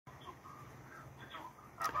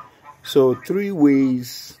So 3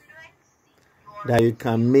 ways that you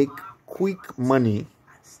can make quick money,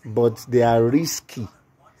 but they are risky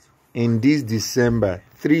in this December.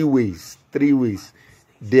 3 ways.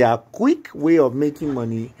 They are quick way of making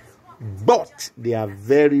money, but they are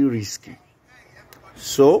very risky.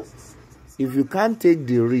 So if you can't take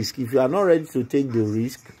the risk, if you are not ready to take the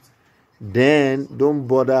risk, then don't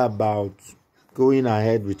bother about going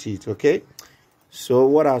ahead with it, okay? So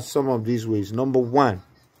what are some of these ways? Number 1,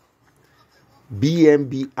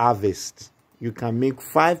 BNB harvest. You can make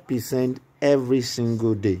 5% every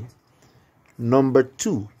single day. Number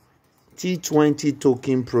 2, T20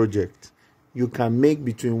 token project. You can make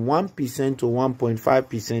between 1% to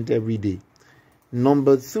 1.5% every day.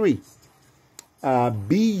 Number 3,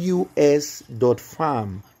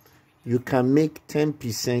 BUS.farm. You can make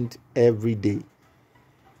 10% every day.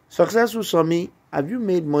 Successful Summit, have you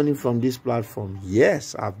made money from this platform?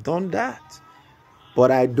 Yes, I've done that. But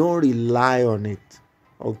I don't rely on it.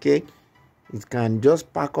 Okay? It can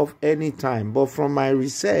just pack off anytime. But from my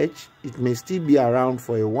research, it may still be around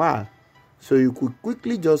for a while. So you could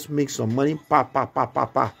quickly just make some money,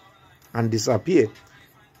 and disappear.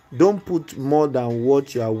 Don't put more than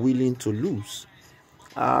what you are willing to lose.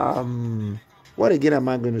 What again am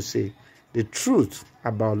I going to say? The truth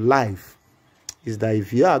about life is that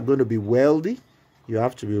if you are going to be wealthy, you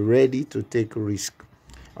have to be ready to take a risk.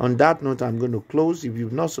 On that note, I'm going to close. If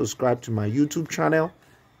you've not subscribed to my YouTube channel,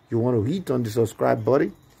 you want to hit on the subscribe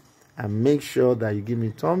button and make sure that you give me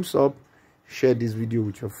a thumbs up. Share this video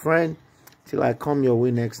with your friend. Till I come your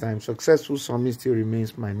way next time. Successful Summit still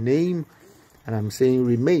remains my name, and I'm saying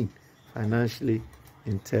remain financially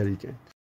intelligent.